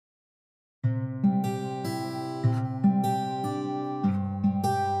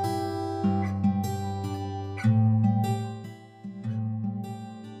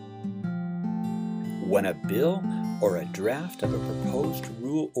When a bill or a draft of a proposed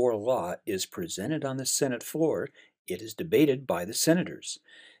rule or law is presented on the Senate floor, it is debated by the senators.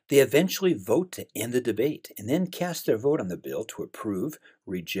 They eventually vote to end the debate and then cast their vote on the bill to approve,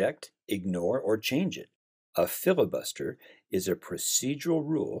 reject, ignore, or change it. A filibuster is a procedural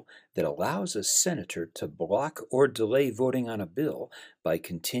rule that allows a senator to block or delay voting on a bill by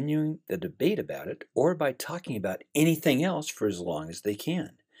continuing the debate about it or by talking about anything else for as long as they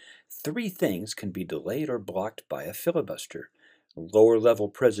can. Three things can be delayed or blocked by a filibuster: lower level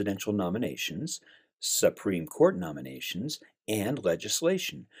presidential nominations, Supreme Court nominations, and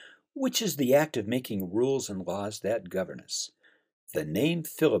legislation, which is the act of making rules and laws that govern us. The name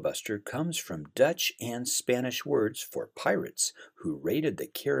filibuster comes from Dutch and Spanish words for pirates who raided the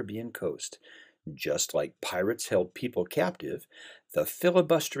Caribbean coast. Just like pirates held people captive, the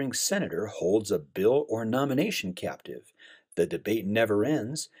filibustering senator holds a bill or nomination captive. The debate never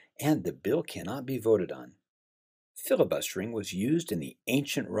ends, and the bill cannot be voted on. Filibustering was used in the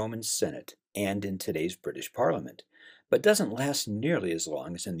ancient Roman Senate and in today's British Parliament, but doesn't last nearly as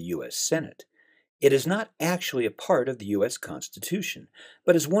long as in the U.S. Senate. It is not actually a part of the U.S. Constitution,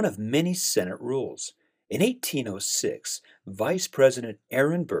 but is one of many Senate rules. In 1806, Vice President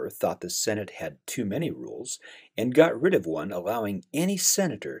Aaron Burr thought the Senate had too many rules and got rid of one allowing any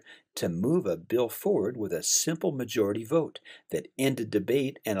senator to move a bill forward with a simple majority vote that ended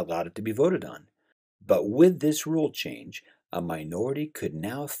debate and allowed it to be voted on. But with this rule change, a minority could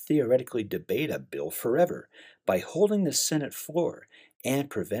now theoretically debate a bill forever by holding the Senate floor and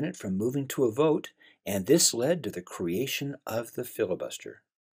prevent it from moving to a vote, and this led to the creation of the filibuster.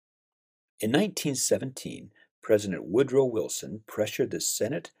 In 1917, President Woodrow Wilson pressured the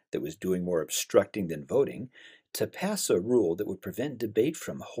Senate, that was doing more obstructing than voting, to pass a rule that would prevent debate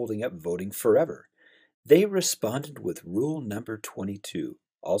from holding up voting forever. They responded with Rule Number 22,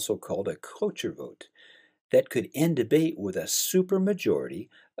 also called a cloture vote, that could end debate with a supermajority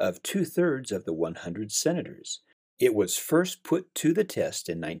of two-thirds of the 100 senators. It was first put to the test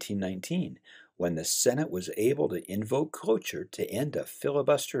in 1919 when the Senate was able to invoke cloture to end a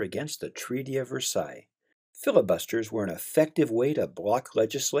filibuster against the Treaty of Versailles. Filibusters were an effective way to block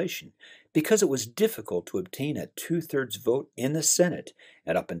legislation because it was difficult to obtain a two-thirds vote in the Senate,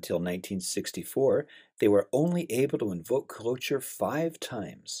 and up until 1964, they were only able to invoke cloture 5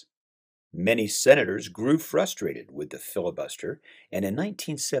 times. Many senators grew frustrated with the filibuster, and in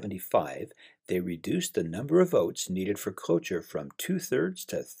 1975, they reduced the number of votes needed for cloture from two-thirds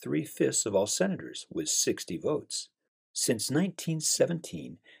to three-fifths of all senators, with 60 votes. Since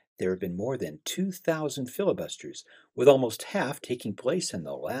 1917, there have been more than 2,000 filibusters, with almost half taking place in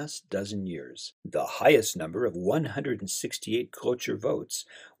the last dozen years. The highest number of 168 cloture votes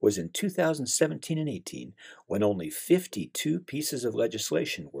was in 2017 and 18, when only 52 pieces of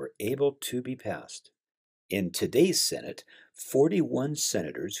legislation were able to be passed. In today's Senate, 41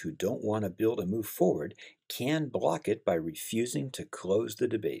 senators who don't want a bill to move forward can block it by refusing to close the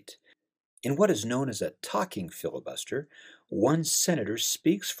debate. In what is known as a talking filibuster, one senator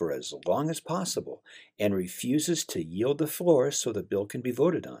speaks for as long as possible and refuses to yield the floor so the bill can be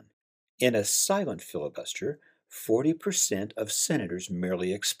voted on. In a silent filibuster, 40% of senators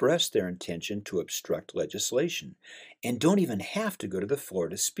merely express their intention to obstruct legislation and don't even have to go to the floor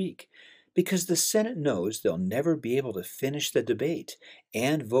to speak, because the Senate knows they'll never be able to finish the debate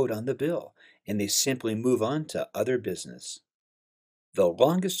and vote on the bill, and they simply move on to other business. The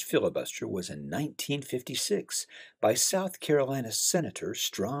longest filibuster was in 1956 by South Carolina Senator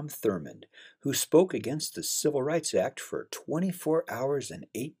Strom Thurmond, who spoke against the Civil Rights Act for 24 hours and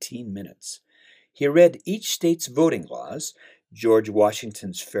 18 minutes. He read each state's voting laws, George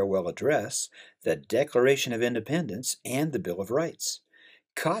Washington's farewell address, the Declaration of Independence, and the Bill of Rights.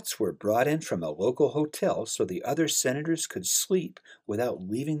 Cots were brought in from a local hotel so the other senators could sleep without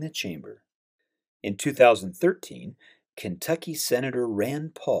leaving the chamber. In 2013, Kentucky Senator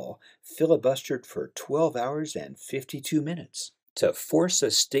Rand Paul filibustered for 12 hours and 52 minutes to force a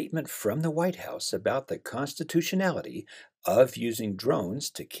statement from the White House about the constitutionality of using drones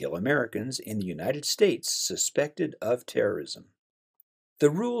to kill Americans in the United States suspected of terrorism. The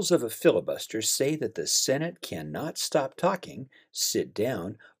rules of a filibuster say that the Senate cannot stop talking, sit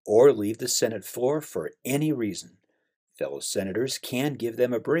down, or leave the Senate floor for any reason. Fellow senators can give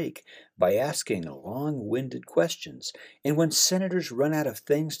them a break by asking long-winded questions, and when senators run out of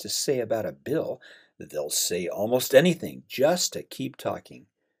things to say about a bill, they'll say almost anything just to keep talking.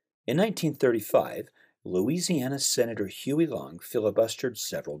 In 1935, Louisiana Senator Huey Long filibustered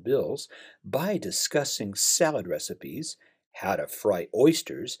several bills by discussing salad recipes, how to fry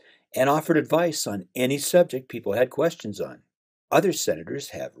oysters, and offered advice on any subject people had questions on. Other senators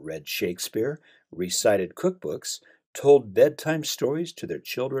have read Shakespeare, recited cookbooks, told bedtime stories to their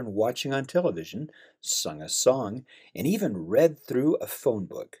children watching on television, sung a song, and even read through a phone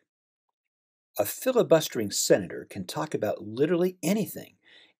book. A filibustering senator can talk about literally anything,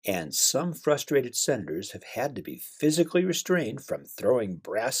 and some frustrated senators have had to be physically restrained from throwing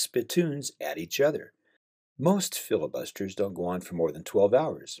brass spittoons at each other. Most filibusters don't go on for more than 12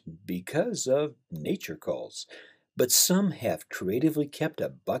 hours because of nature calls, but some have creatively kept a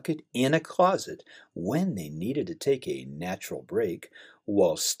bucket in a closet when they needed to take a natural break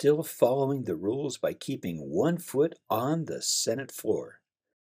while still following the rules by keeping one foot on the Senate floor.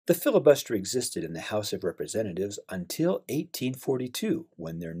 The filibuster existed in the House of Representatives until 1842,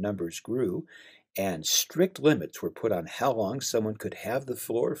 when their numbers grew and strict limits were put on how long someone could have the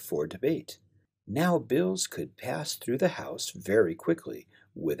floor for debate. Now bills could pass through the House very quickly,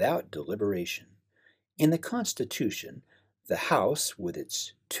 without deliberation. In the Constitution, the House, with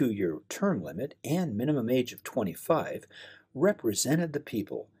its 2-year term limit and minimum age of 25, represented the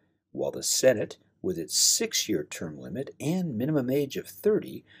people, while the Senate, with its 6-year term limit and minimum age of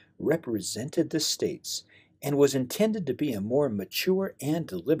 30, represented the states, and was intended to be a more mature and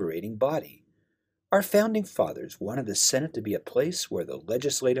deliberating body. Our founding fathers wanted the Senate to be a place where the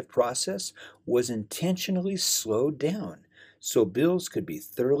legislative process was intentionally slowed down so bills could be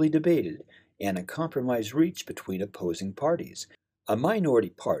thoroughly debated and a compromise reached between opposing parties. A minority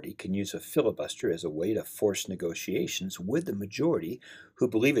party can use a filibuster as a way to force negotiations with the majority who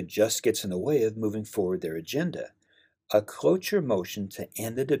believe it just gets in the way of moving forward their agenda. A cloture motion to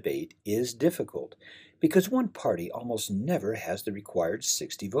end the debate is difficult because one party almost never has the required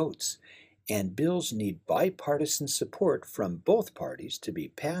 60 votes, and bills need bipartisan support from both parties to be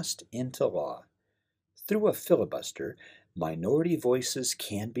passed into law. Through a filibuster, minority voices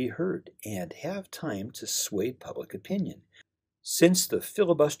can be heard and have time to sway public opinion. Since the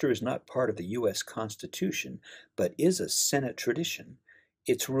filibuster is not part of the U.S. Constitution but is a Senate tradition,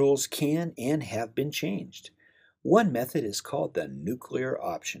 its rules can and have been changed. One method is called the nuclear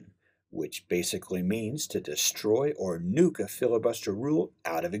option, which basically means to destroy or nuke a filibuster rule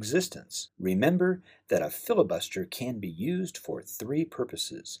out of existence. Remember that a filibuster can be used for 3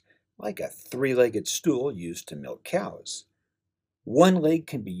 purposes, like a 3-legged stool used to milk cows. One leg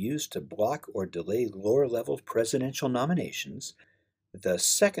can be used to block or delay lower-level presidential nominations. The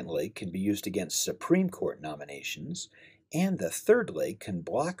second leg can be used against Supreme Court nominations, and the third leg can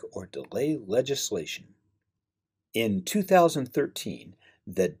block or delay legislation. In 2013,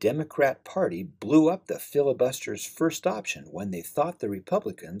 the Democrat Party blew up the filibuster's first option when they thought the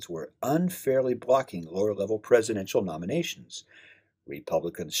Republicans were unfairly blocking lower-level presidential nominations.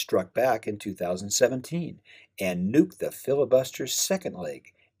 Republicans struck back in 2017 and nuked the filibuster's second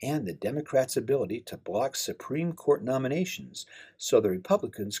leg and the Democrats' ability to block Supreme Court nominations so the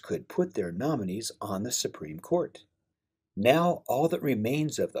Republicans could put their nominees on the Supreme Court. Now all that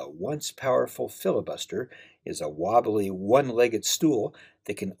remains of the once powerful filibuster is a wobbly one-legged stool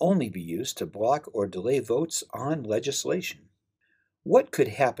that can only be used to block or delay votes on legislation. What could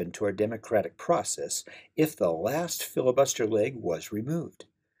happen to our democratic process if the last filibuster leg was removed?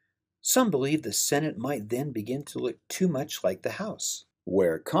 Some believe the Senate might then begin to look too much like the House,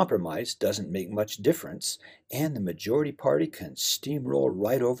 where compromise doesn't make much difference and the majority party can steamroll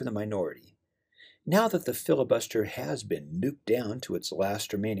right over the minority. Now that the filibuster has been nuked down to its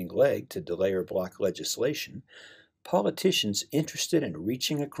last remaining leg to delay or block legislation, politicians interested in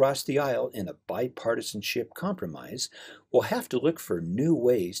reaching across the aisle in a bipartisanship compromise will have to look for new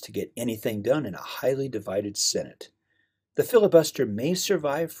ways to get anything done in a highly divided Senate. The filibuster may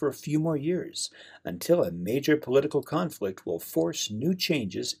survive for a few more years until a major political conflict will force new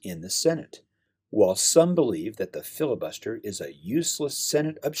changes in the Senate. While some believe that the filibuster is a useless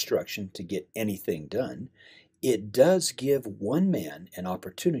Senate obstruction to get anything done, it does give one man an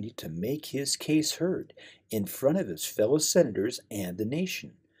opportunity to make his case heard in front of his fellow senators and the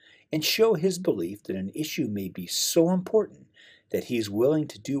nation, and show his belief that an issue may be so important that he's willing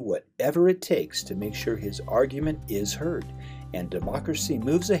to do whatever it takes to make sure his argument is heard, and democracy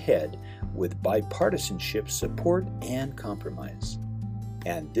moves ahead with bipartisanship support and compromise.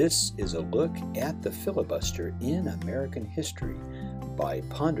 And this is a look at the filibuster in American history by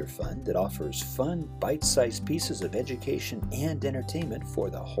PonderFund that offers fun, bite-sized pieces of education and entertainment for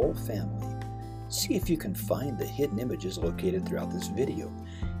the whole family. See if you can find the hidden images located throughout this video,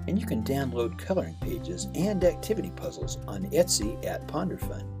 and you can download coloring pages and activity puzzles on Etsy at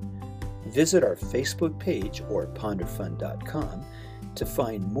PonderFund. Visit our Facebook page or ponderfund.com to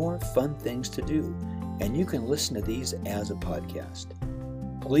find more fun things to do, and you can listen to these as a podcast.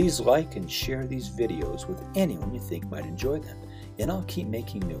 Please like and share these videos with anyone you think might enjoy them, and I'll keep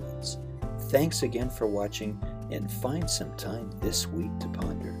making new ones. Thanks again for watching, and find some time this week to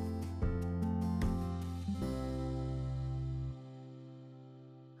ponder.